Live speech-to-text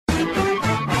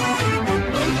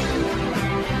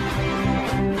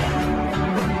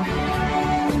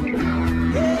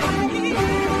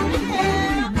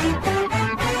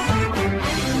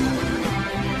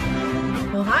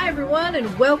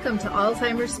and welcome to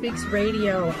Alzheimer's Speaks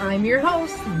Radio. I'm your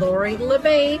host, Lori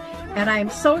LeBay, and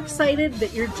I'm so excited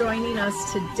that you're joining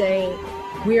us today.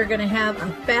 We are going to have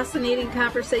a fascinating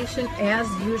conversation as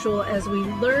usual as we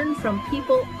learn from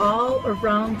people all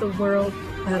around the world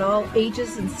at all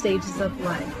ages and stages of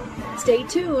life. Stay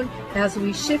tuned as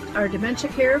we shift our dementia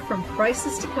care from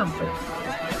crisis to comfort.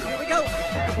 Here we go.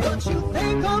 What you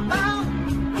think about,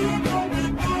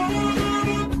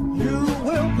 you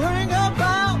will bring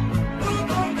about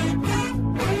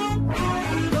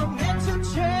the mental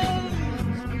change.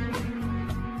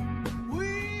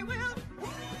 We will.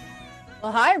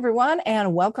 Well, hi, everyone,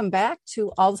 and welcome back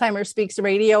to Alzheimer's Speaks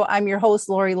Radio. I'm your host,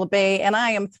 Lori LeBay, and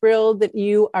I am thrilled that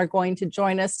you are going to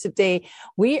join us today.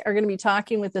 We are going to be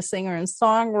talking with a singer and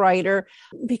songwriter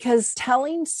because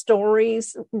telling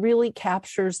stories really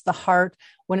captures the heart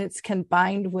when it's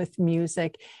combined with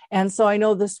music. And so I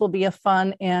know this will be a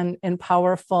fun and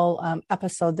powerful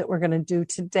episode that we're going to do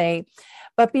today.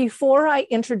 But before I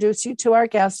introduce you to our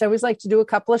guest, I always like to do a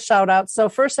couple of shout outs. So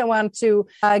first, I want to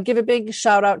give a big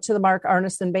shout out to the Mark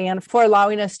Arneson Band for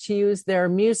allowing us to use their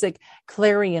music,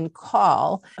 Clarion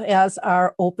Call, as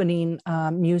our opening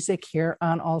music here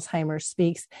on Alzheimer's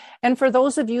Speaks. And for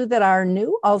those of you that are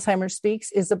new, Alzheimer's Speaks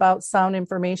is about sound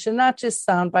information, not just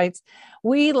sound bites.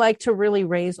 We like to really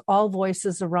raise all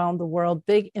voices around the world,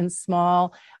 big and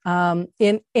small,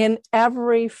 in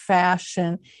every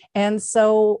fashion. And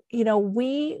so, you know,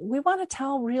 we want to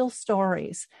tell real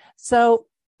stories. So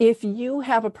if you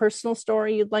have a personal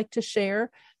story you'd like to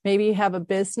share, maybe you have a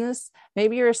business,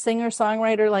 maybe you're a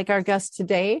singer-songwriter like our guest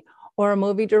today, or a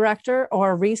movie director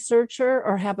or a researcher,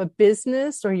 or have a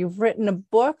business, or you've written a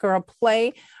book or a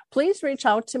play, please reach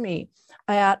out to me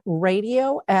at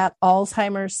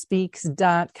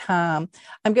radio@alzheimersspeaks.com.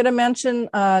 I'm going to mention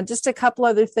just a couple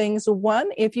other things.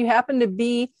 One, if you happen to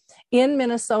be in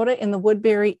Minnesota in the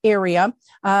Woodbury area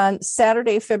on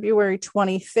Saturday, February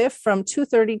 25th from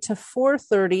 2:30 to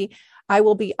 4:30, I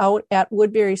will be out at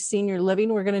Woodbury Senior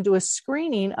Living. We're going to do a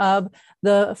screening of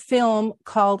the film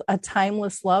called A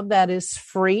Timeless Love that is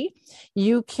free.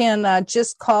 You can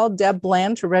just call Deb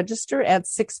Bland to register at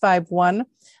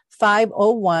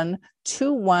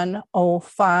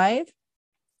 651-501-2105.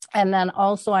 And then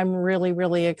also, I'm really,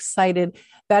 really excited.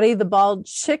 Betty the Bald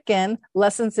Chicken,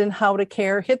 Lessons in How to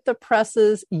Care, hit the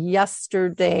presses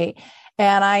yesterday.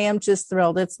 And I am just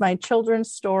thrilled. It's my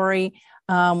children's story,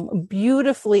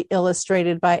 beautifully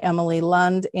illustrated by Emily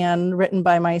Lund and written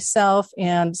by myself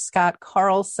and Scott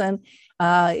Carlson.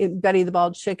 Betty the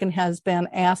Bald Chicken has been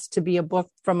asked to be a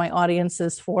book from my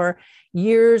audiences for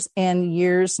years and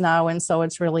years now. And so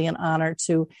it's really an honor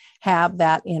to have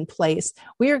that in place.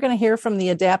 We are going to hear from the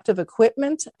Adaptive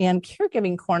Equipment and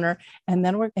Caregiving Corner, and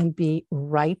then we're going to be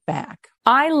right back.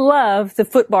 I love the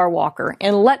footbar walker,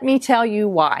 and let me tell you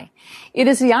why. It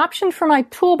is the option for my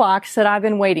toolbox that I've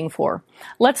been waiting for.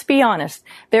 Let's be honest,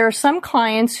 there are some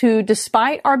clients who,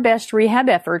 despite our best rehab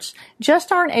efforts,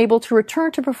 just aren't able to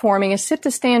return to performing a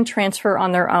sit-to-stand transfer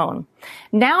on their own.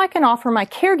 Now I can offer my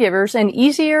caregivers an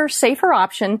easier, safer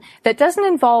option that doesn't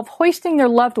involve hoisting their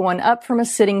loved one up from a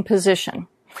sitting position.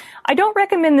 I don't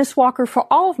recommend this walker for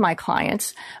all of my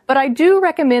clients, but I do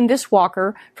recommend this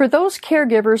walker for those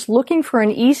caregivers looking for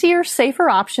an easier, safer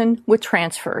option with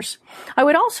transfers. I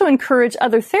would also encourage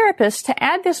other therapists to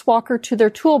add this walker to their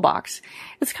toolbox.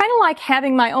 It's kind of like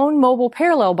having my own mobile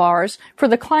parallel bars for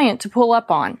the client to pull up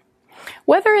on.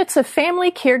 Whether it's a family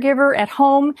caregiver at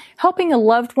home helping a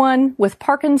loved one with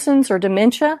Parkinson's or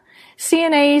dementia,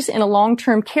 CNAs in a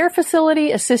long-term care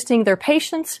facility assisting their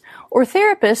patients, or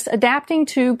therapists adapting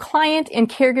to client and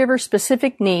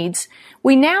caregiver-specific needs,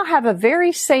 we now have a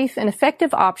very safe and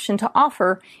effective option to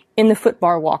offer in the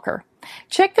footbar walker.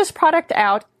 Check this product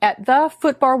out at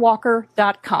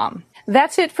thefootbarwalker.com.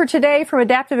 That's it for today from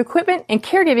Adaptive Equipment and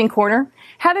Caregiving Corner.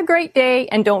 Have a great day,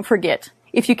 and don't forget,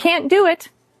 if you can't do it,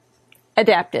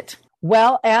 adapt it.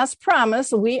 Well, as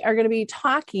promised, we are going to be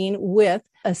talking with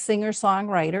a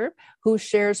singer-songwriter who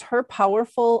shares her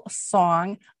powerful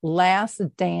song, Last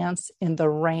Dance in the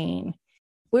Rain.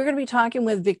 We're going to be talking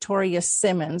with Victoria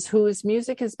Simmonds, whose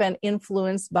music has been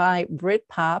influenced by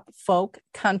Britpop, folk,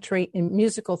 country, and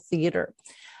musical theater.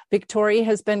 Victoria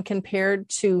has been compared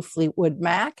to Fleetwood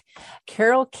Mac,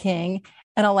 Carole King,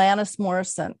 and Alanis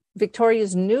Morissette.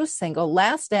 Victoria's new single,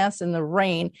 Last Dance in the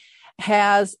Rain,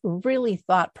 has really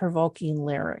thought-provoking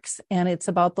lyrics, and it's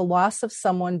about the loss of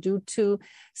someone due to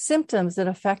symptoms that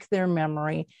affect their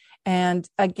memory. And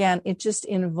again, it just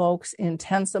invokes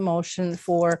intense emotion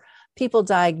for people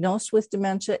diagnosed with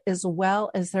dementia, as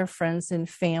well as their friends and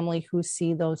family who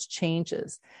see those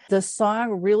changes. The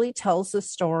song really tells the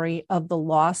story of the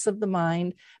loss of the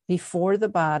mind before the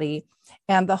body,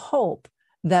 and the hope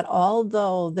that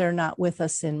although they're not with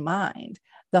us in mind,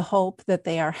 the hope that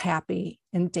they are happy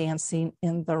and dancing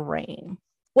in the rain.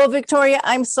 Well, Victoria,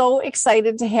 I'm so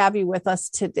excited to have you with us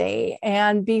today.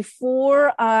 And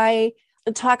before I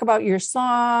talk about your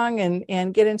song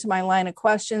and get into my line of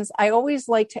questions, I always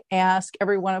like to ask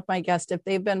every one of my guests if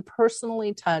they've been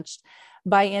personally touched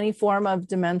by any form of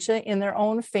dementia in their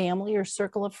own family or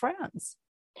circle of friends.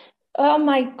 Oh,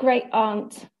 my great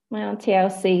aunt, my Auntie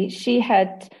Elsie, she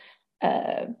had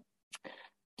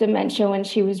dementia when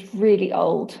she was really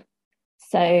old.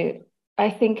 So I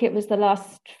think it was the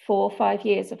last 4 or 5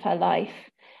 years of her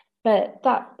life. But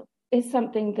that is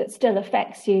something that still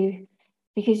affects you,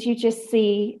 because you just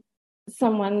see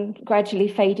someone gradually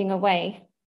fading away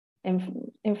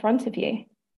in front of you.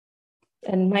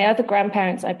 And my other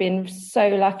grandparents, I've been so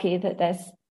lucky that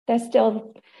they're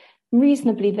still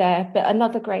reasonably there. But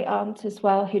another great aunt as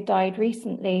well, who died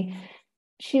recently,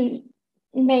 she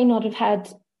may not have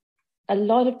had a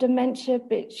lot of dementia,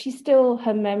 but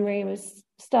her memory was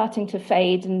starting to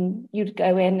fade, and you'd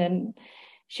go in and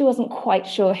she wasn't quite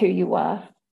sure who you were.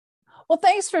 Well,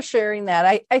 thanks for sharing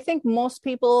that. I think most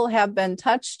people have been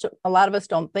touched. A lot of us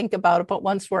don't think about it, but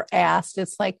once we're asked,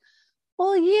 it's like,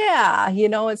 well, yeah,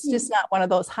 it's just not one of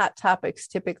those hot topics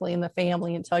typically in the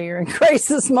family until you're in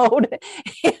crisis mode.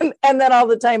 And then all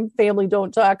the time family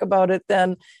don't talk about it,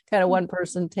 then kind of one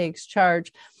person takes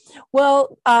charge.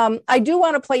 Well, I do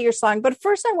want to play your song, but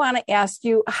first I want to ask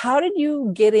you, how did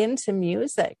you get into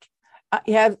music?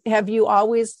 Have you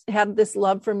always had this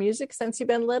love for music since you've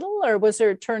been little, or was there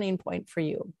a turning point for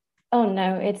you? Oh,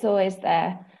 no, it's always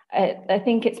there. I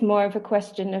think it's more of a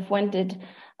question of when did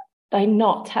I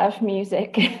not have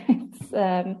music?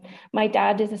 My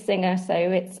dad is a singer, so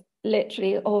it's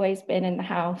literally always been in the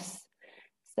house.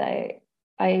 So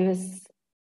I was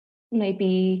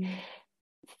maybe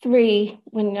 3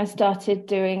 when I started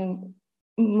doing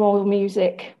more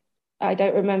music. I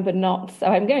don't remember not, so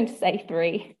I'm going to say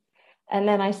 3. And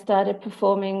then I started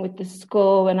performing with the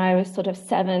school when I was sort of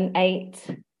 7,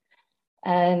 8,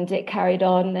 and it carried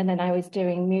on. And then I was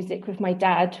doing music with my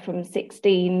dad from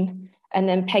 16, and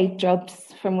then paid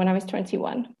jobs from when I was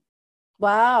 21.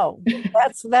 Wow,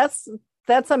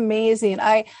 that's amazing.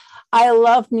 I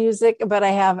love music, but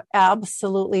I have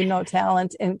absolutely no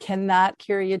talent and cannot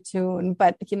carry a tune.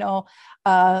 But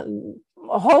I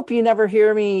hope you never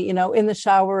hear me, in the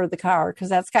shower or the car, because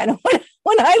that's kind of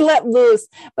when I let loose.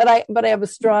 But I have a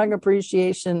strong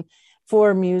appreciation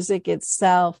for music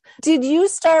itself. Did you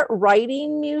start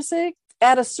writing music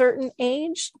at a certain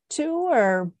age too,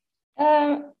 or?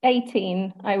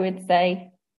 18, I would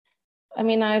say. I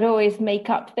mean, I'd always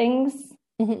make up things,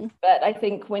 but I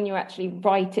think when you actually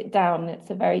write it down,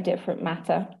 it's a very different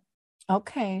matter.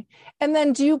 Okay. And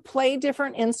then do you play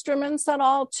different instruments at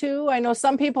all too? I know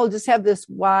some people just have this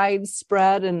wide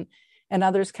spread and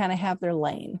others kind of have their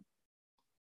lane.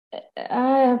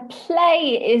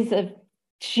 Play is a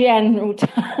general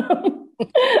term.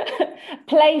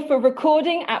 Play for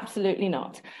recording? Absolutely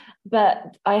not.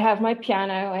 But I have my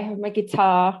piano, I have my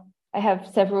guitar, I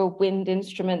have several wind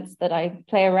instruments that I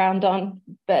play around on,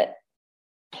 but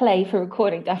play for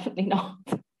recording, definitely not.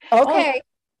 Okay.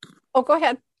 Oh, go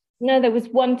ahead. No, there was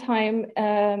one time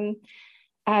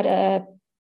at a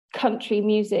country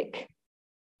music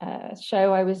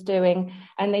show I was doing,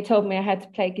 and they told me I had to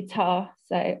play guitar.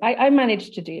 So I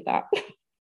managed to do that.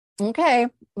 Okay.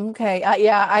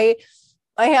 Yeah,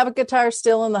 I have a guitar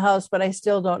still in the house, but I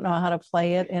still don't know how to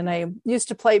play it. And I used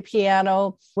to play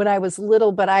piano when I was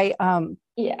little, but I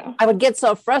would get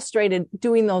so frustrated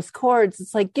doing those chords.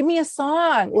 It's like, give me a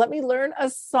song. Let me learn a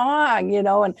song, and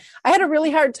I had a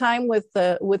really hard time with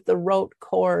the rote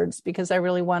chords because I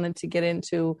really wanted to get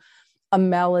into a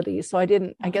melody. So I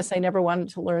guess I never wanted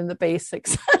to learn the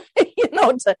basics,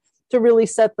 to really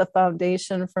set the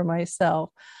foundation for myself.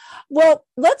 Well,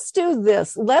 let's do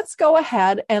this. Let's go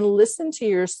ahead and listen to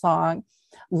your song,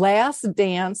 Last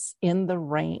Dance in the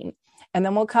Rain. And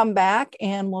then we'll come back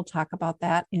and we'll talk about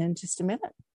that in just a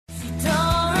minute.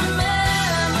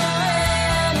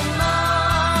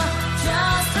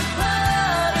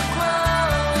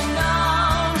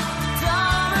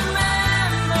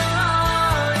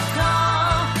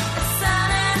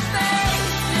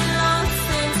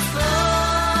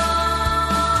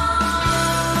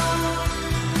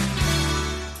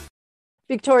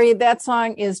 Victoria, that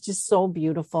song is just so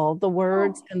beautiful. The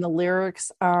words and the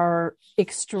lyrics are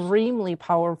extremely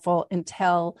powerful and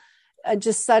tell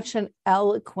just such an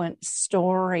eloquent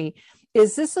story.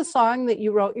 Is this a song that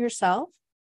you wrote yourself?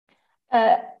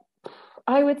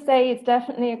 I would say it's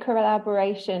definitely a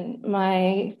collaboration.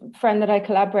 My friend that I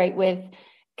collaborate with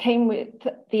came with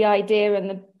the idea and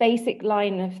the basic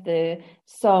line of the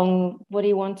song, what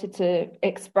he wanted to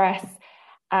express.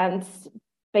 And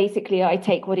basically, I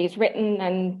take what he's written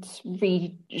and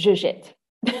rejudge it.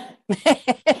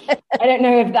 I don't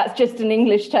know if that's just an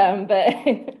English term, but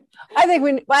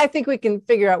I think we can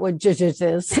figure out what judge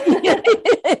is.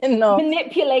 No.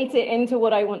 Manipulate it into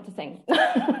what I want to sing.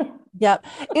 Yeah.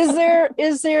 Is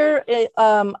there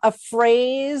a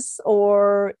phrase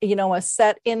or, a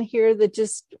set in here that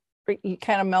just you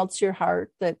kind of melts your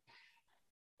heart that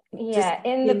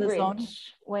in the bridge song?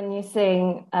 When you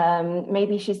sing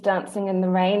maybe she's dancing in the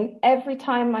rain, every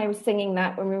time I was singing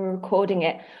that when we were recording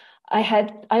it,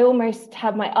 I almost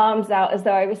had my arms out as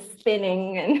though I was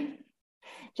spinning and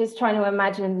just trying to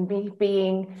imagine me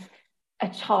being a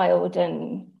child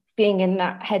and being in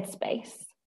that headspace.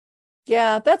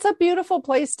 Yeah, that's a beautiful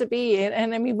place to be.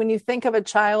 And I mean, when you think of a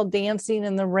child dancing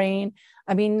in the rain,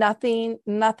 I mean, nothing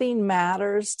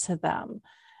matters to them.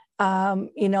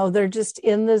 They're just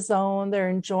in the zone, they're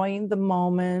enjoying the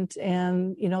moment.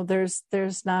 And, there's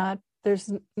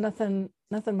nothing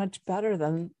much better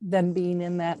than being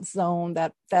in that zone,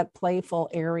 that playful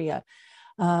area.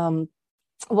 Well,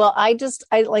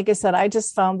 like I said, I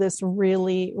just found this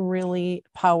really, really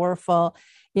powerful.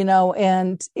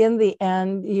 And in the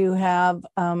end, you have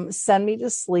send me to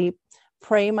sleep,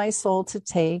 pray my soul to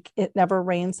take. It never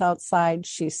rains outside,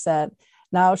 she said.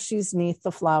 Now she's 'neath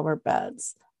the flower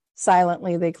beds.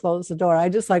 Silently, they close the door. I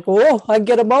just I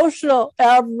get emotional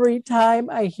every time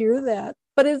I hear that.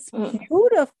 But it's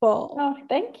beautiful. Oh,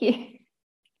 thank you.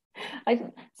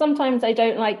 Sometimes I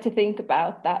don't like to think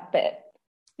about that bit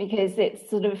because it's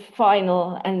sort of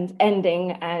final and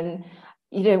ending, and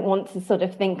you don't want to sort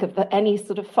of think of any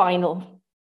sort of final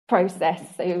process.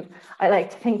 So I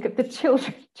like to think of the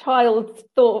child's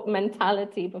thought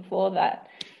mentality before that.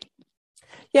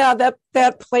 Yeah,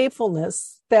 that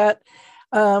playfulness, that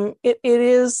it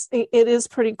is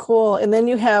pretty cool. And then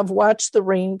you have watch the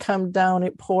rain come down,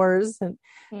 it pours. And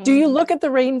do you look at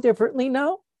the rain differently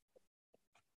now?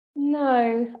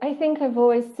 No, I think I've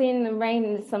always seen the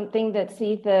rain as something that's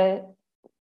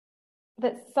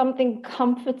something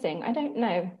comforting. I don't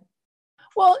know.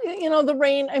 Well, the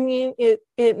rain, I mean,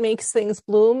 it makes things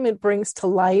bloom. It brings to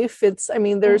life.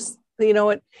 There's,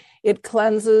 it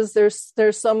cleanses.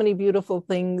 There's so many beautiful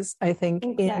things, I think,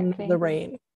 in the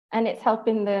rain. And it's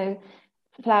helping the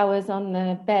flowers on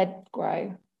the bed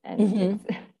grow. And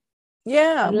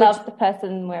yeah. I love the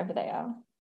person wherever they are.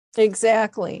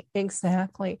 Exactly.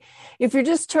 If you're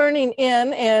just turning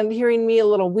in and hearing me a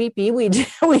little weepy, we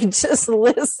just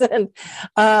listened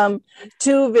to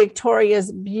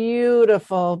Victoria's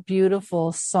beautiful,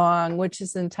 beautiful song, which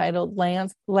is entitled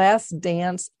Last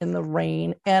Dance in the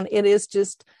Rain. And it is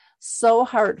just so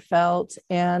heartfelt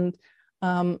and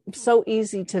so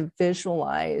easy to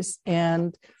visualize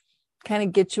and kind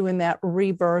of get you in that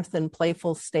rebirth and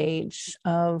playful stage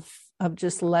of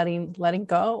just letting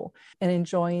go and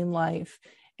enjoying life.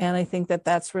 And I think that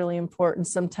that's really important.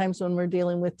 Sometimes when we're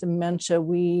dealing with dementia,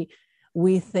 we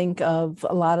think of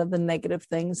a lot of the negative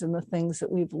things and the things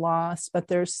that we've lost, but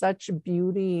there's such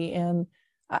beauty. And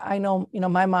I know,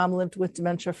 my mom lived with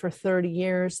dementia for 30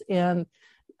 years. And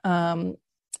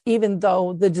even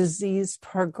though the disease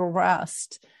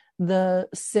progressed, the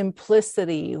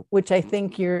simplicity, which I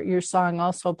think your song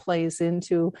also plays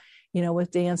into,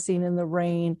 with Dancing in the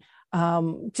Rain,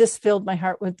 just filled my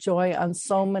heart with joy on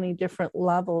so many different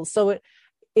levels. So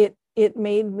it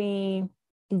made me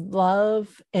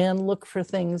love and look for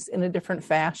things in a different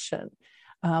fashion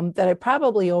that I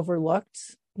probably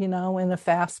overlooked, in a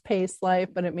fast-paced life,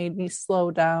 but it made me slow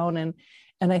down. And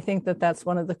I think that that's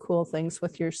one of the cool things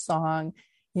with your song.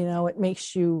 It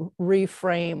makes you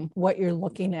reframe what you're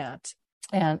looking at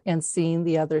and seeing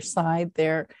the other side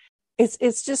there.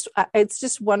 It's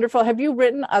just wonderful. Have you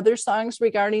written other songs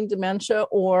regarding dementia,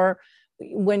 or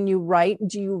when you write,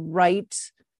 do you write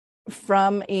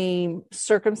from a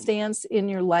circumstance in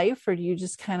your life, or do you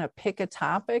just kind of pick a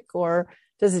topic, or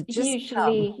does it just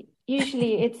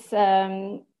usually it's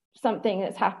something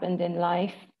that's happened in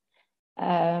life.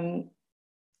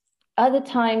 Other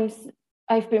times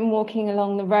I've been walking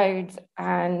along the road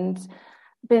and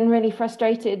been really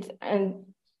frustrated and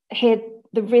hear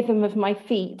the rhythm of my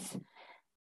feet,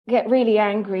 get really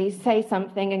angry, say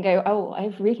something and go, oh,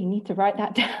 I really need to write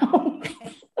that down.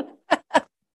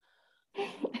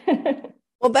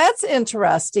 Well, that's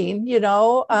interesting,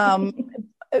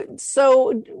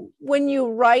 so when you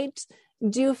write,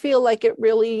 do you feel like it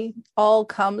really all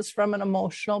comes from an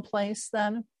emotional place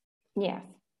then? Yes.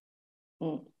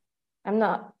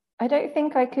 I don't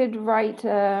think I could write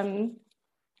a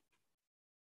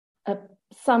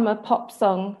summer pop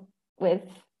song with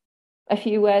a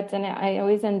few words in it. I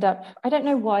always end up, I don't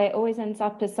know why, it always ends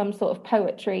up as some sort of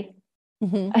poetry.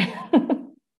 Mm-hmm.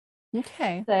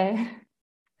 Okay. So,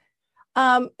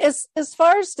 as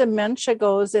far as dementia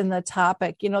goes in the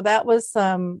topic, that was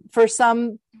for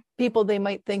some people, they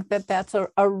might think that that's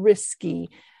a risky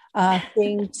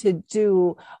thing to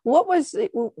do. What was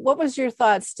your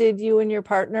thoughts? Did you and your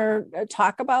partner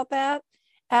talk about that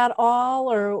at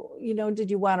all, or did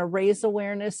you want to raise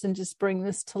awareness and just bring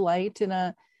this to light in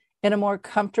a more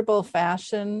comfortable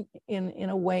fashion, in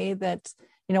a way that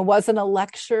wasn't a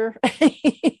lecture,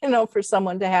 for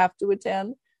someone to have to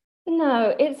attend?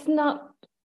 No, it's not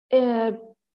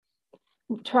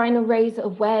trying to raise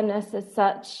awareness as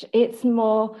such. It's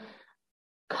more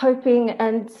coping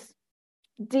and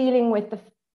dealing with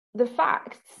the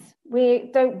facts. We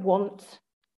don't want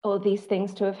all these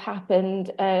things to have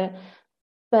happened,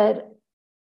 but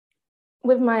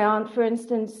with my aunt, for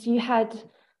instance, you had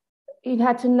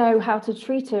to know how to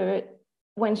treat her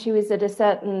when she was at a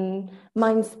certain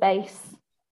mind space.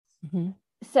 Mm-hmm.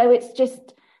 So it's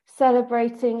just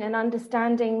celebrating and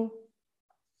understanding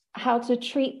how to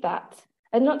treat that,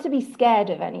 and not to be scared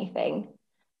of anything,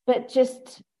 but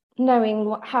just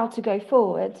knowing how to go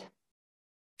forward.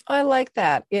 I like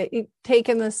that. It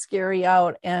taking the scary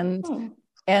out, and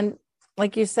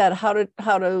like you said, how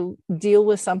to deal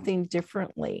with something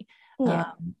differently,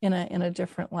 in a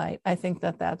different light. I think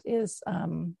that is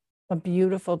a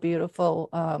beautiful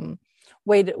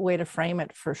way to frame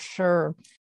it, for sure.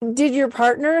 Did your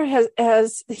partner,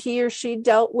 has he or she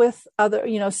dealt with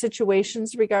other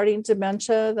situations regarding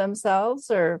dementia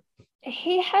themselves, or?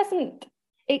 He hasn't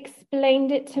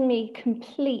explained it to me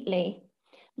completely,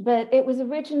 but it was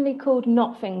originally called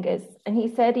knot fingers, and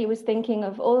he said he was thinking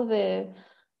of all the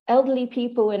elderly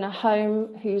people in a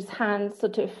home whose hands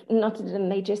sort of knotted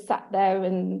and they just sat there,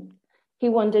 and he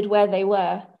wondered where they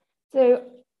were. So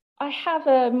I have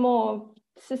a more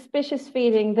suspicious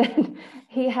feeling that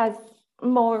he has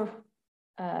more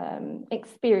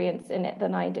experience in it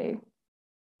than I do.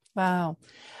 Wow.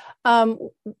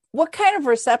 What kind of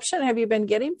reception have you been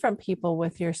getting from people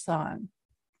with your song?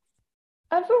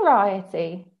 A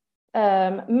variety.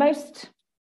 Most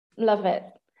love it.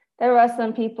 There are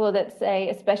some people that say,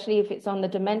 especially if it's on the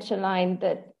dementia line,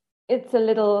 that it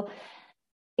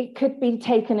could be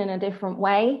taken in a different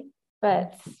way,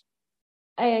 but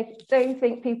I don't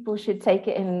think people should take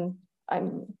it in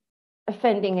I'm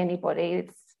offending anybody.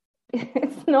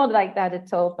 It's not like that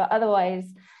at all, but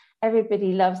otherwise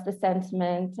everybody loves the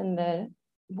sentiment and the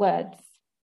words.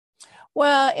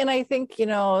 Well, and I think,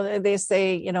 they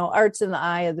say, art's in the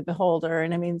eye of the beholder.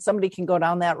 And I mean, somebody can go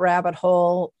down that rabbit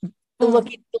hole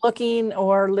looking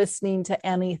or listening to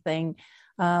anything.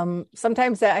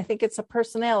 Sometimes I think it's a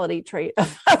personality trait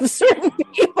of certain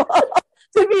people,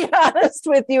 to be honest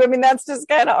with you. I mean, that's just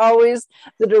kind of always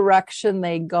the direction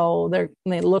they go.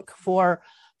 They look for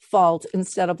fault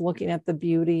instead of looking at the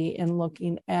beauty and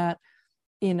looking at,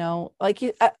 like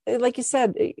you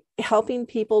said, helping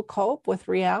people cope with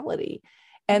reality.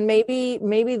 And maybe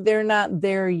they're not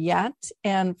there yet.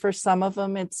 And for some of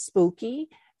them, it's spooky,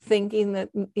 thinking that,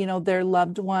 their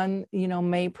loved one,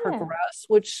 may progress,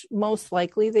 which most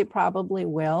likely they probably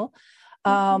will.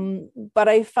 But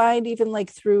I find even like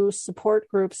through support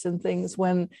groups and things,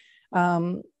 when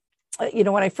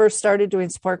I first started doing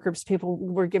support groups, people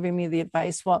were giving me the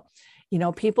advice, well,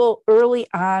 people early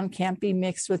on can't be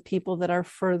mixed with people that are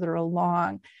further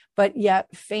along, but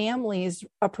yet families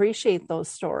appreciate those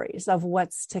stories of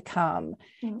what's to come,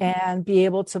 and be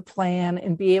able to plan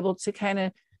and be able to kind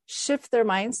of shift their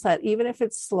mindset, even if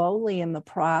it's slowly in the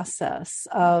process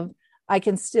of, I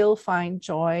can still find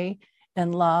joy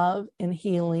and love and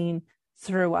healing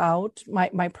throughout.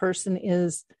 My person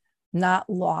is not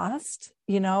lost.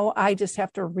 I just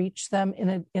have to reach them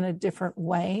in a different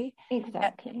way.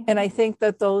 Exactly. And I think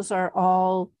that those are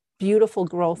all beautiful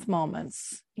growth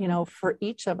moments, for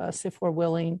each of us, if we're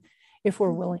willing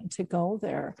to go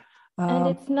there. And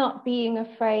it's not being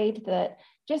afraid that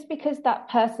just because that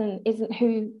person isn't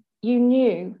who you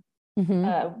knew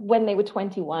when they were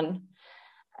 21,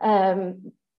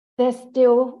 they're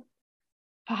still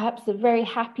perhaps a very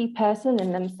happy person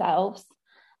in themselves.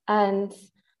 And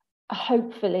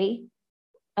hopefully,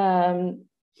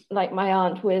 like my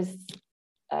aunt was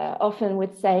often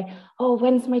would say, oh,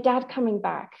 when's my dad coming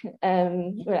back?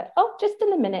 We're like, oh, just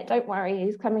in a minute, don't worry,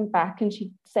 he's coming back. And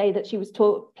she'd say that she was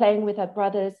playing with her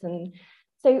brothers. And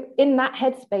so in that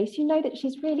headspace, that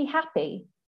she's really happy.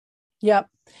 Yep,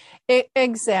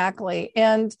 exactly.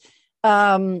 And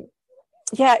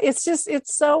yeah, it's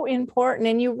so important.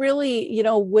 And you really,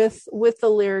 with the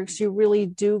lyrics, you really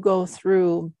do go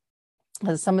through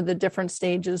some of the different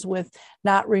stages with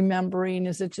not remembering.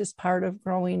 Is it just part of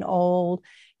growing old?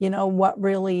 What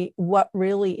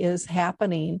really is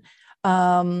happening?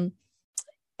 And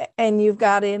you've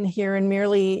got in here and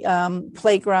merely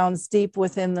playgrounds deep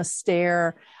within the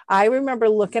stair. I remember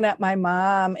looking at my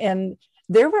mom, and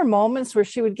there were moments where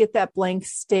she would get that blank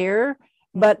stare,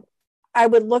 but I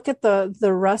would look at the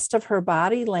rest of her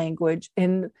body language,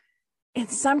 and in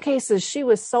some cases she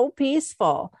was so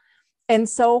peaceful and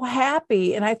so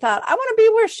happy. And I thought, I want to be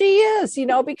where she is,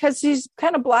 because she's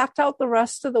kind of blocked out the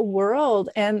rest of the world,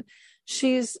 and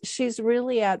she's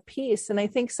really at peace. And I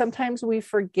think sometimes we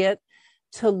forget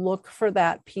to look for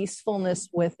that peacefulness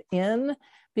within,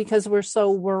 because we're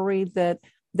so worried that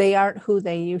they aren't who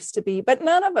they used to be. But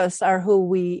none of us are who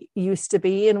we used to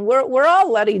be. And we're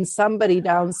all letting somebody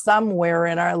down somewhere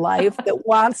in our life that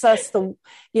wants us they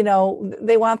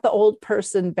want the old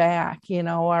person back,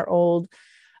 our old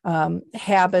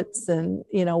habits and,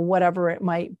 whatever it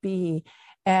might be.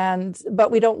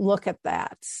 But we don't look at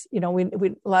that. We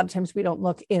a lot of times we don't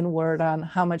look inward on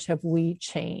how much have we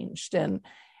changed. And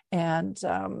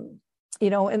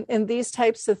these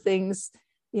types of things,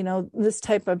 this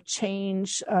type of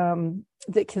change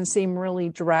that can seem really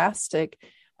drastic,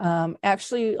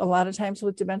 actually, a lot of times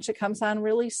with dementia comes on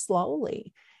really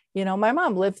slowly. My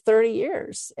mom lived 30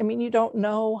 years. I mean, you don't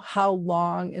know how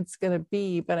long it's going to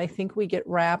be, but I think we get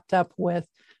wrapped up with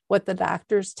what the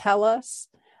doctors tell us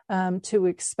to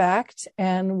expect.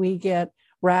 And we get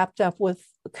wrapped up with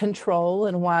control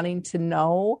and wanting to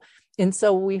know. And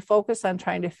so we focus on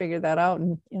trying to figure that out.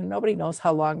 And nobody knows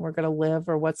how long we're going to live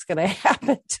or what's going to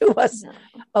happen to us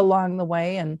along the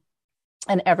way. And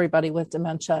everybody with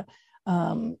dementia,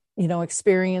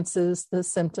 experiences the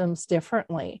symptoms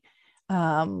differently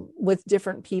with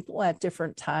different people at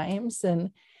different times.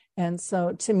 And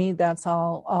so to me, that's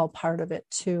all part of it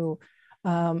too.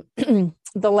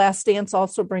 The Last Dance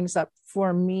also brings up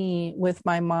for me with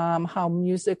my mom how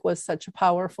music was such a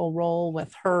powerful role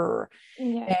with her.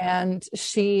 Yeah. And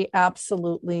she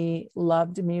absolutely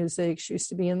loved music. She used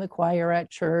to be in the choir at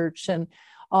church and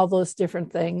all those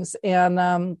different things.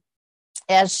 And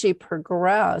as she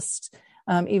progressed,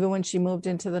 even when she moved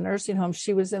into the nursing home,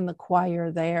 she was in the choir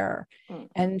there.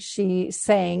 And she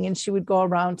sang, and she would go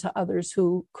around to others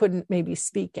who couldn't maybe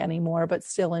speak anymore, but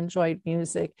still enjoyed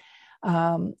music.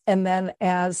 And then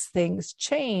as things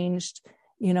changed,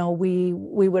 we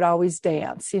would always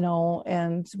dance,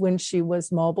 and when she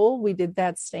was mobile, we did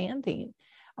that standing.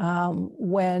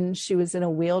 When she was in a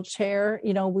wheelchair,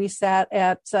 we sat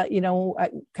at, I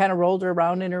kind of rolled her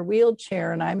around in her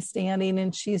wheelchair, and I'm standing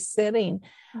and she's sitting,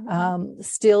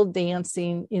 still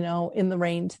dancing, in the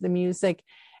rain to the music.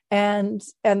 And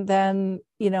then,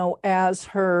 as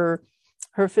her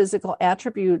physical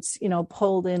attributes,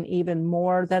 pulled in even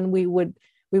more, then we would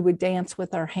dance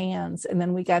with our hands. And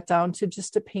then we got down to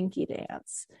just a pinky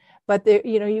dance, but there,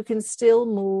 you can still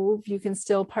move, you can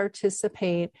still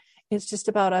participate. It's just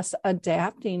about us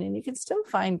adapting, and you can still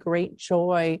find great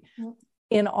joy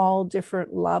in all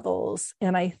different levels.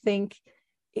 And I think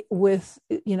with,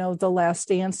 The Last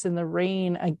Dance in the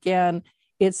Rain, again,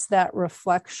 it's that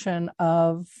reflection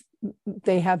of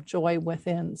they have joy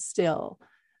within still.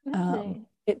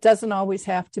 It doesn't always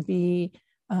have to be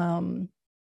a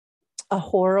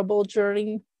horrible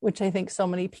journey, which I think so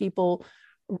many people,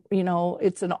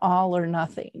 it's an all or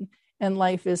nothing. And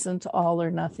life isn't all or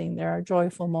nothing. There are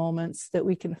joyful moments that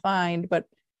we can find, but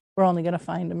we're only going to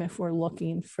find them if we're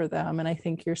looking for them. And I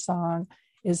think your song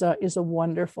is a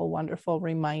wonderful, wonderful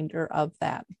reminder of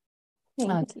that.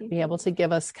 To be able to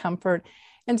give us comfort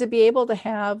and to be able to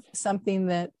have something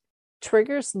that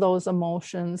triggers those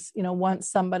emotions, once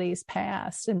somebody's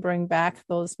passed, and bring back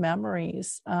those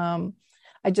memories.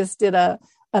 I just did an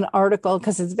article,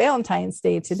 because it's Valentine's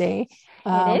Day today,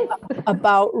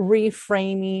 about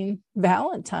reframing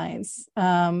Valentine's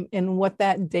and what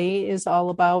that day is all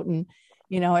about. And,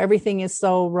 everything is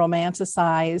so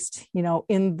romanticized,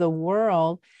 in the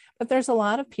world, but there's a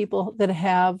lot of people that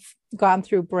have gone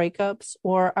through breakups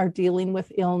or are dealing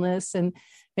with illness, and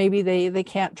maybe they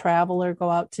can't travel or go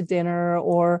out to dinner,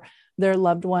 or their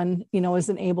loved one,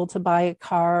 isn't able to buy a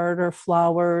card or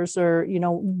flowers or,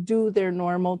 do their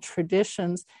normal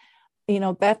traditions.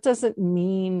 That doesn't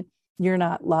mean you're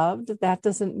not loved. That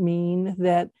doesn't mean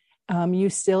that you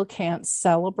still can't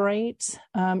celebrate.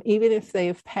 Even if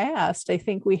they've passed, I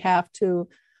think we have to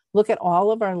look at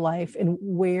all of our life and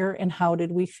where and how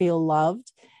did we feel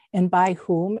loved and by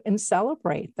whom, and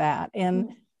celebrate that.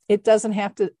 And it doesn't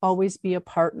have to always be a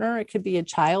partner. It could be a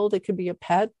child. It could be a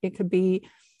pet. It could be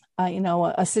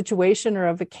a situation or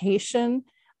a vacation.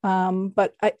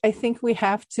 But I think we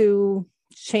have to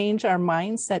change our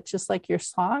mindset, just like your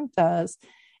song does,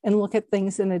 and look at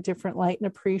things in a different light and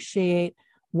appreciate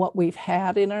what we've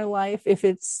had in our life, if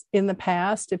it's in the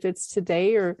past, if it's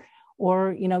today,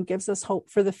 or gives us hope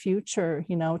for the future,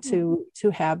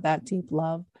 to have that deep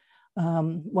love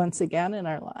once again in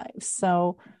our lives.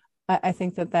 So I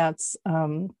think that's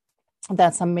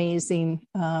amazing,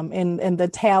 and the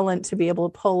talent to be able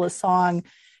to pull a song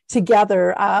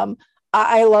together.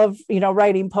 I love,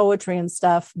 writing poetry and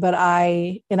stuff, but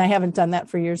I haven't done that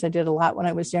for years. I did a lot when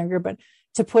I was younger, but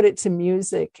to put it to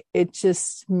music, it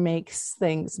just makes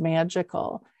things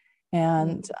magical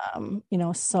and,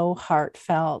 so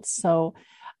heartfelt. So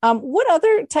what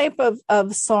other type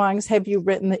of songs have you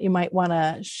written that you might want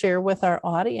to share with our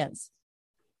audience?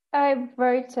 I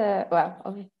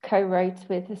co-wrote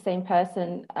with the same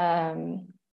person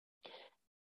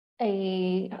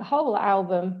a whole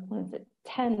album. What is it?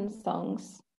 10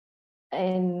 songs.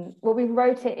 We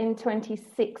wrote it in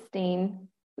 2016.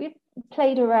 We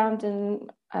played around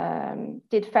and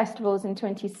did festivals in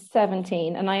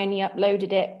 2017, and I only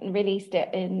uploaded it and released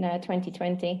it in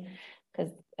 2020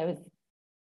 because I was,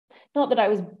 not that I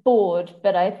was bored,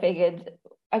 but I figured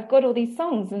I've got all these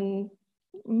songs and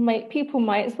people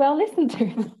might as well listen to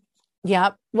them.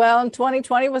 Yeah. Well, and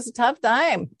 2020 was a tough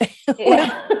time with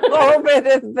Yeah.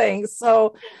 COVID and things.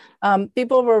 So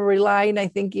people were relying, I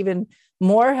think, even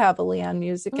more heavily on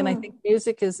music. And I think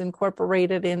music is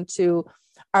incorporated into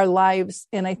our lives.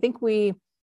 And I think I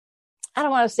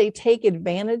don't want to say take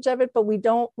advantage of it, but we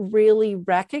don't really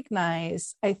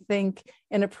recognize, I think,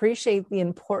 and appreciate the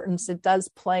importance it does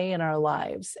play in our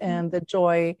lives and the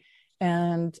joy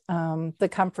and the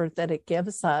comfort that it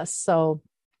gives us. So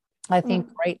I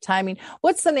think great timing.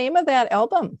 What's the name of that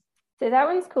album? So that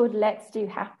one's called Let's Do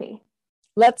Happy.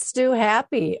 Let's Do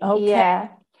Happy. Okay. Yeah,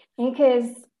 because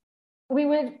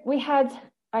we had,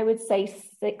 I would say,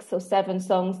 6 or 7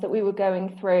 songs that we were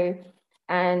going through,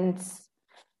 and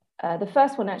the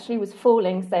first one actually was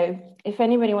Falling. So if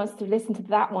anybody wants to listen to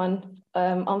that one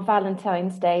on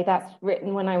Valentine's Day, that's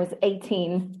written when I was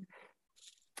 18.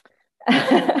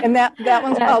 And that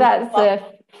one's called that's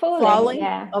Falling.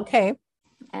 Yeah. Okay.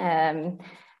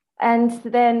 And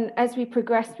then as we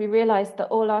progressed, we realized that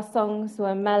all our songs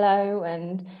were mellow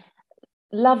and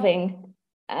loving,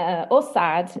 or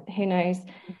sad, who knows,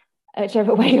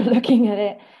 whichever way you're looking at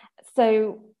it.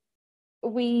 So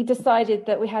we decided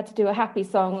that we had to do a happy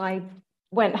song. I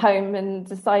went home and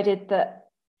decided that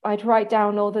I'd write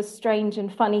down all the strange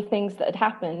and funny things that had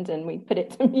happened, and we put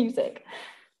it to music.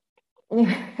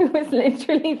 It was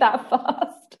literally that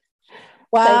fast.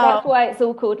 Wow. So that's why it's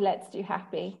all called Let's Do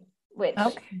Happy, which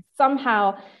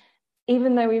somehow,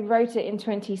 even though we wrote it in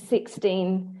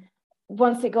 2016,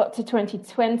 once it got to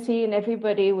 2020 and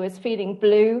everybody was feeling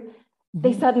blue,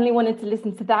 they suddenly wanted to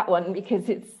listen to that one because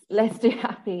it's Let's Do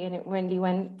Happy, and it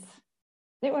went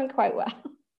quite well.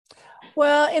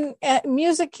 Well, and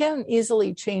music can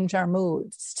easily change our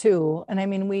moods too. And I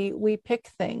mean, we pick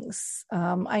things.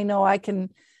 I know I can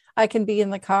be in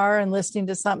the car and listening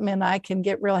to something and I can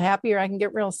get real happy or I can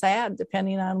get real sad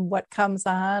depending on what comes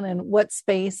on and what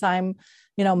space I'm,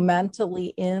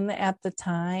 mentally in at the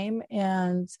time.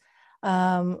 And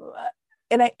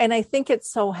I think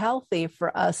it's so healthy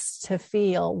for us to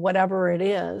feel whatever it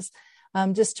is,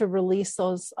 just to release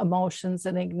those emotions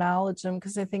and acknowledge them.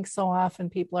 Because I think so often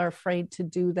people are afraid to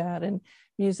do that. And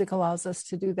music allows us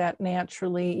to do that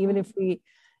naturally, even if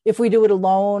we do it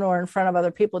alone or in front of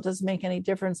other people, it doesn't make any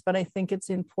difference. But I think it's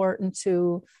important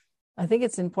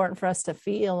for us to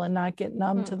feel and not get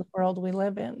numb to the world we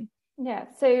live in. Yeah.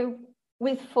 So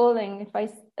with Falling,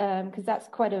 because that's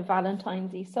quite a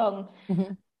Valentine's-y song,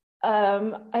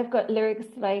 I've got lyrics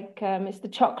like, it's the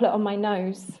chocolate on my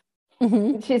nose,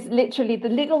 which is literally the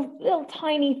little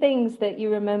tiny things that you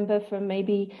remember from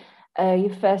maybe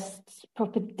your first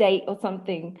proper date or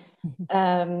something.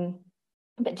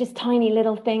 But just tiny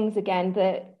little things again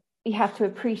that you have to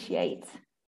appreciate.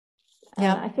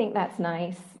 Yeah, I think that's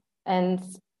nice. And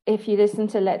if you listen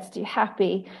to Let's Do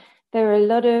Happy, there are a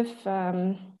lot of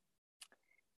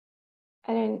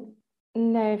I don't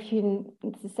know if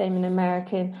it's the same in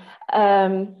American,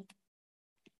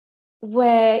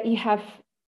 where you have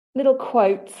little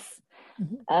quotes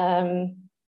that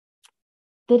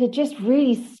are just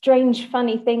really strange,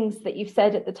 funny things that you've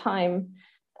said at the time.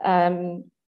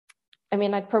 I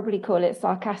mean, I'd probably call it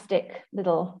sarcastic,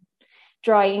 little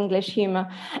dry English humor.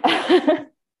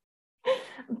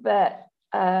 But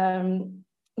the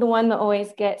one that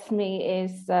always gets me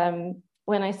is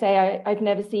when I say I've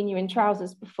never seen you in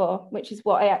trousers before, which is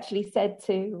what I actually said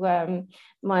to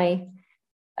my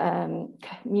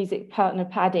music partner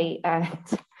Paddy, and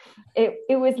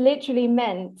it was literally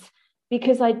meant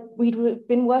because we'd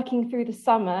been working through the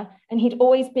summer and he'd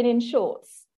always been in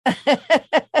shorts.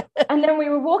 And then we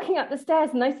were walking up the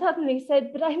stairs and I suddenly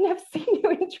said, but I've never seen you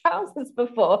in trousers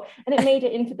before. And it made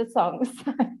it into the songs.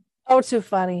 Oh, too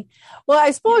funny. Well,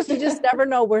 I suppose you just never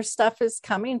know where stuff is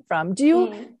coming from. Do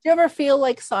you ever feel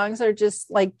like songs are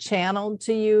just like channeled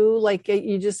to you? Like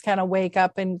you just kind of wake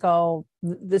up and go,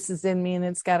 this is in me and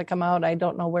it's got to come out. I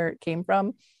don't know where it came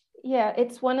from. Yeah,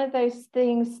 it's one of those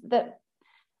things that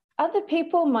other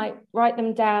people might write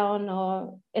them down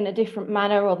or in a different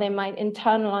manner, or they might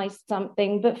internalize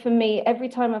something. But for me, every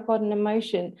time I've got an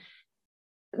emotion,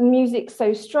 music's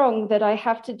so strong that I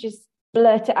have to just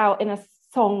blurt it out in a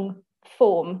song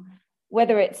form,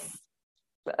 whether it's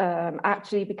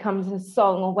actually becomes a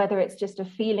song or whether it's just a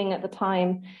feeling at the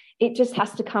time. It just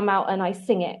has to come out and I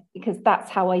sing it because that's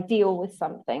how I deal with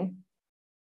something.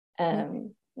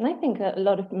 And I think a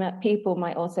lot of people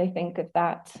might also think of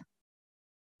that.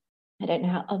 I don't know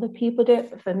how other people do it,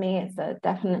 but for me, it's a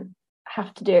definite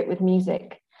have to do it with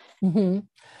music. Mm-hmm.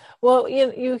 Well,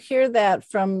 you hear that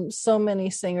from so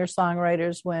many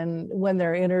singer-songwriters when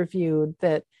they're interviewed,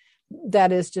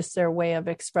 that is just their way of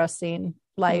expressing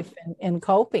life and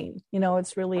coping.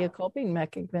 It's really a coping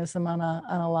mechanism on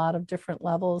a lot of different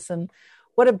levels. And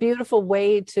what a beautiful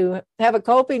way to have a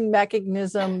coping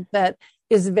mechanism that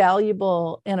is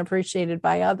valuable and appreciated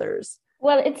by others.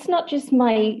 Well, it's not just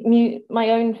my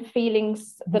own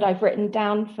feelings that I've written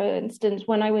down. For instance,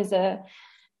 when I was a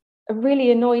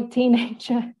really annoyed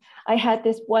teenager, I had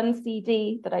this one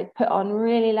CD that I put on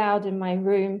really loud in my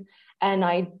room, and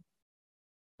I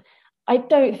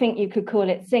don't think you could call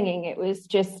it singing. It was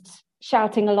just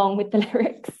shouting along with the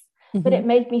lyrics, but it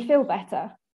made me feel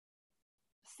better.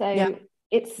 So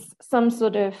it's some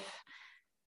sort of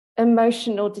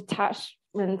emotional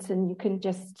detachment, and you can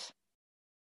just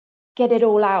get it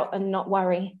all out and not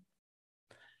worry.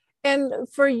 And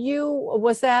for you,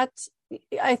 was that,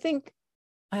 I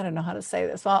don't know how to say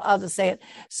this. Well, I'll just say it.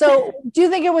 So do you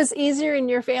think it was easier in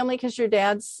your family because your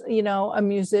dad's, a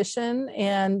musician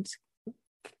and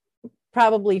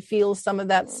probably feels some of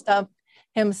that stuff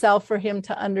himself for him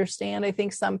to understand? I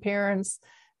think some parents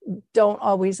don't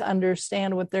always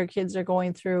understand what their kids are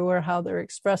going through or how they're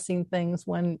expressing things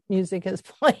when music is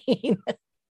playing.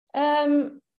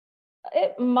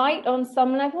 It might on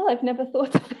some level. I've never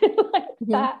thought of it like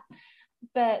that.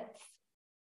 But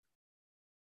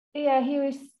yeah,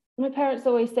 my parents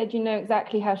always said, you know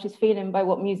exactly how she's feeling by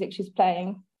what music she's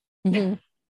playing. So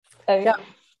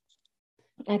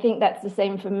I think that's the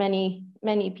same for many,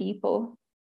 many people.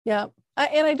 Yeah.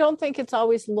 And I don't think it's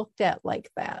always looked at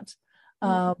like that,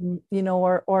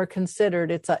 or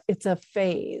considered. It's a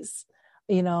phase,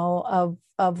 of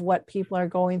what people are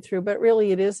going through, but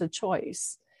really it is a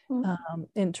choice.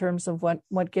 In terms of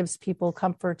what gives people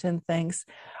comfort and things.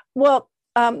 Well,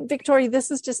 Victoria, this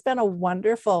has just been a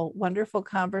wonderful, wonderful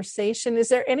conversation. Is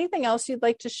there anything else you'd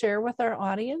like to share with our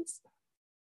audience?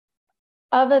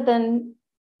 Other than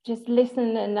just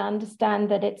listen and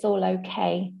understand that it's all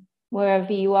okay,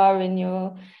 wherever you are in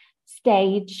your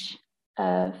stage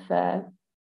of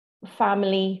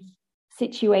family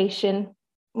situation,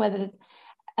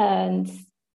 and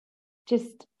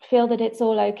just feel that it's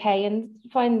all okay and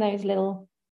find those little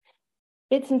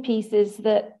bits and pieces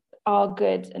that are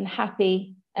good and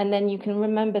happy, and then you can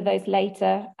remember those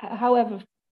later, however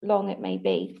long it may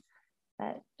be.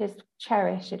 Just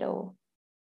cherish it all.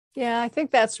 Yeah, I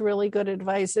think that's really good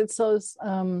advice. It's those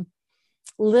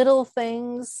little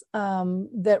things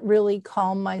that really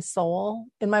calm my soul.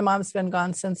 And my mom's been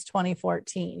gone since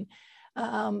 2014,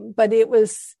 but it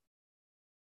was,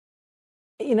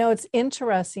 it's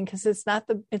interesting because it's not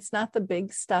the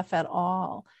big stuff at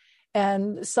all.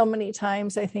 And so many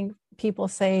times I think people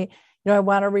say, I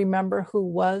want to remember who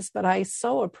was, but I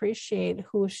so appreciate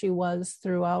who she was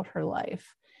throughout her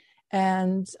life.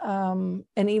 And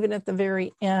even at the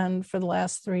very end, for the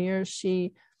last 3 years,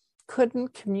 she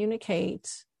couldn't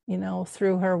communicate,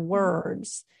 through her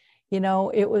words.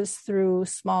 It was through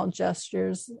small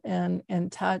gestures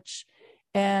and touch.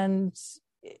 And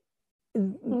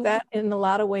that in a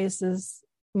lot of ways is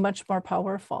much more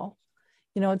powerful.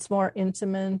 It's more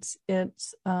intimate.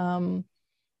 It's,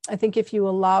 I think if you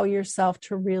allow yourself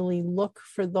to really look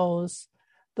for those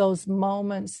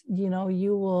moments,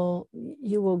 you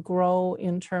will grow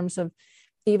in terms of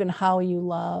even how you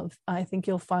love. I think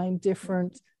you'll find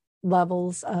different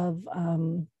levels of,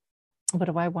 what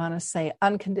do I want to say?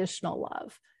 Unconditional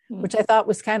love, which I thought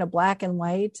was kind of black and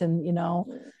white, and,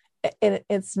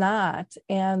 it's not.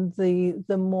 And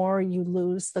the more you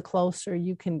lose, the closer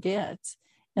you can get.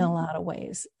 in a lot of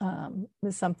ways,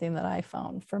 is something that I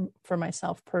found for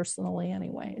myself personally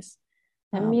anyways.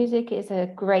 And music is a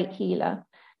great healer.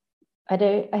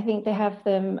 I think they have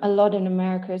them a lot in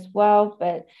America as well,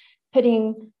 but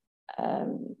putting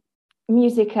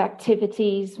music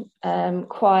activities,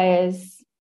 choirs,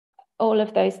 all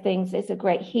of those things is a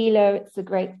great healer. It's a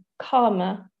great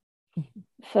calmer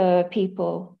for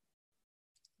people.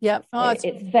 Yep.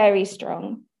 It's very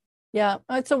strong. Yeah,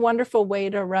 it's a wonderful way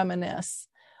to reminisce,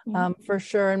 for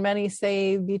sure. And many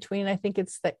say between, I think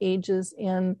it's the ages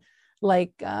in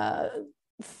like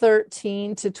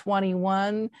 13 to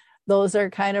 21, those are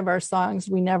kind of our songs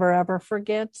we never ever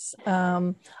forget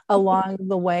along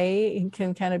the way. It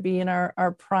can kind of be in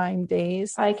our prime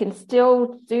days. I can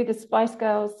still do the Spice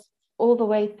Girls all the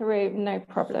way through, no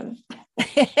problem.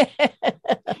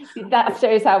 That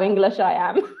shows how English I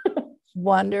am.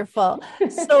 Wonderful.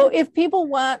 So if people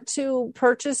want to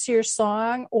purchase your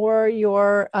song or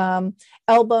your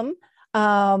album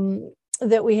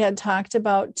that we had talked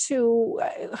about too,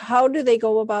 how do they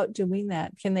go about doing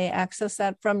that? Can they access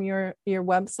that from your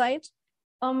website?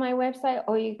 On my website,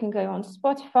 or you can go on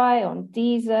Spotify, on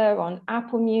Deezer, on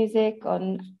Apple Music,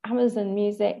 on Amazon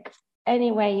Music,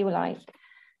 anywhere you like,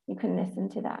 you can listen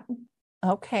to that.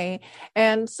 Okay.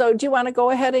 And so do you want to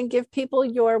go ahead and give people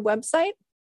your website?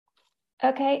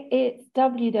 Okay, it's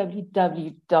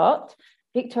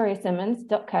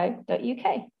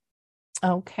www.victoriasimmons.co.uk.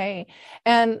 Okay.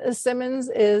 And Simmonds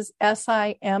is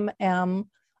Simmonds.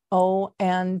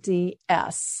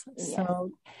 Yes.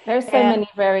 So there's so many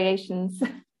variations.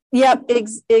 Yep,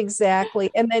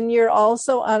 exactly. And then you're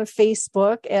also on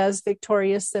Facebook as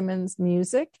Victoria Simmonds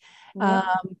Music. Yep.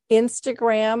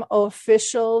 Instagram,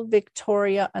 official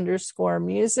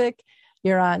Victoria_music.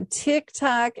 You're on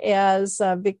TikTok as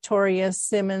Victoria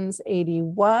Simmonds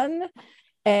 81.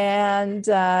 And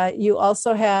you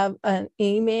also have an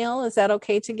email. Is that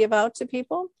okay to give out to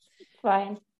people?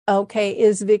 Fine. Okay,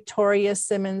 is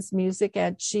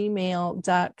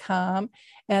victoriasimmondsmusic@gmail.com.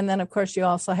 And then, of course, you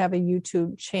also have a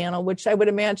YouTube channel, which I would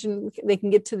imagine they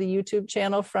can get to the YouTube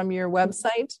channel from your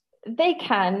website. They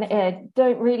can.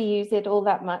 Don't really use it all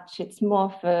that much. It's more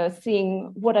for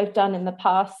seeing what I've done in the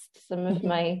past, some of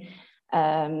my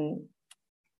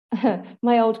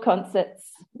my old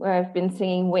concerts where I've been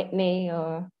singing Whitney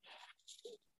or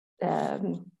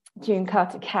June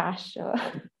Carter Cash or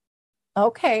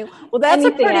okay, well that's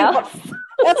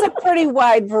that's a pretty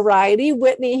wide variety.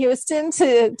 Whitney Houston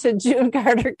to June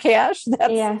Carter Cash.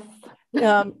 That's, yes.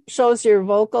 Shows your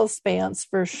vocal stance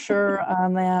for sure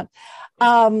on that.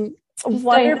 Just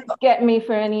don't get me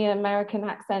for any American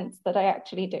accents that I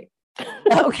actually do.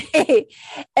 Okay.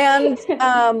 And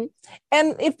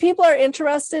if people are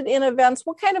interested in events,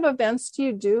 what kind of events do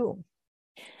you do?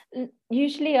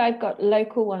 Usually I've got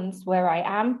local ones where I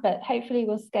am, but hopefully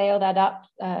we'll scale that up.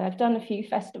 I've done a few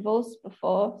festivals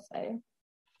before, so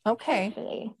okay.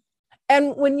 Hopefully.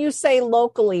 And when you say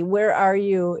locally, where are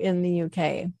you in the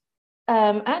UK?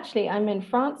 Actually, I'm in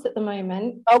France at the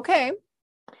moment. Okay.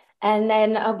 And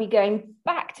then I'll be going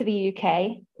back to the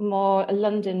UK, more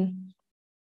London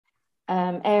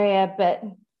area, but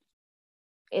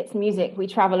it's music. We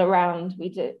travel around. We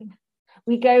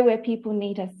go where people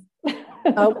need us.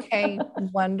 Okay,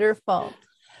 wonderful.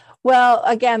 Well,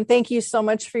 again, thank you so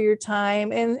much for your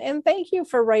time, and thank you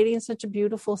for writing such a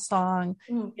beautiful song.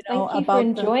 Thank you for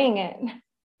enjoying it.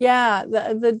 Yeah,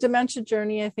 the dementia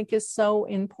journey, I think, is so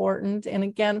important. And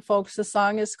again, folks, the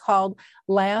song is called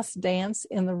Last Dance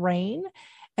in the Rain,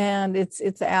 and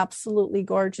it's absolutely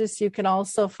gorgeous. You can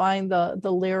also find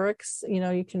the lyrics,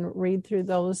 you can read through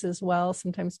those as well.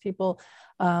 Sometimes people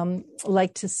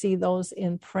like to see those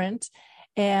in print.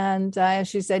 And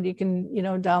as you said, you can,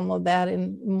 download that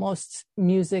in most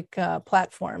music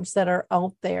platforms that are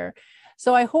out there.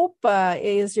 So I hope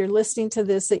as you're listening to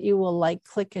this that you will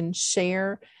click and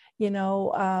share.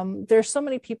 There's so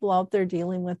many people out there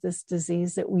dealing with this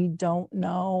disease that we don't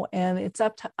know. And it's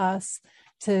up to us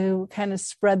to kind of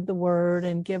spread the word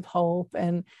and give hope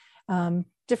and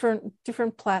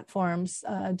different platforms,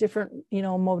 different,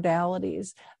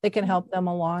 modalities that can help them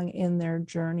along in their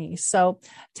journey. So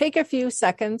take a few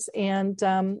seconds and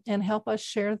help us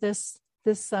share this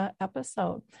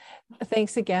episode.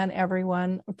 Thanks again,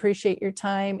 everyone. Appreciate your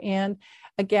time. And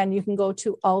again, you can go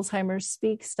to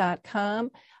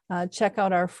alzheimersspeaks.com, check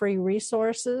out our free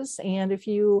resources. And if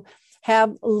you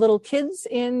have little kids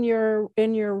in your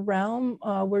realm,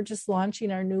 we're just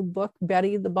launching our new book,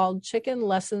 Betty the Bald Chicken,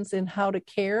 Lessons in How to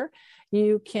Care.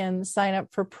 You can sign up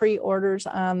for pre-orders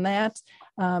on that.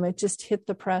 It just hit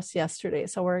the press yesterday.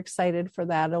 So we're excited for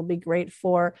that. It'll be great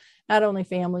for not only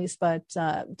families, but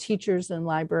teachers and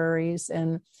libraries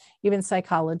and even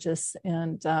psychologists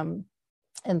and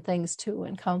things too,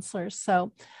 and counselors.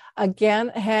 So again,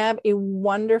 have a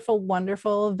wonderful,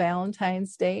 wonderful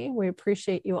Valentine's Day. We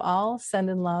appreciate you all. Send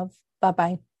in love.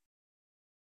 Bye-bye.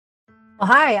 Well,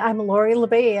 hi, I'm Lori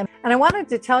LeBay, and I wanted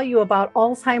to tell you about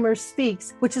Alzheimer's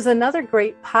Speaks, which is another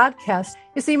great podcast.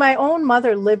 You see, my own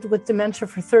mother lived with dementia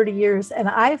for 30 years, and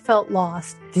I felt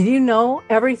lost. Did you know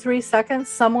every 3 seconds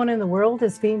someone in the world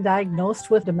is being diagnosed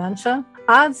with dementia?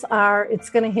 Odds are it's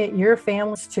going to hit your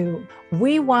families too.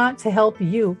 We want to help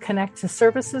you connect to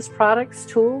services, products,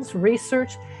 tools,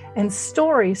 research, and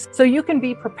stories so you can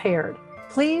be prepared.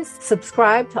 Please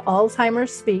subscribe to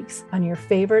Alzheimer's Speaks on your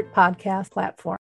favorite podcast platform.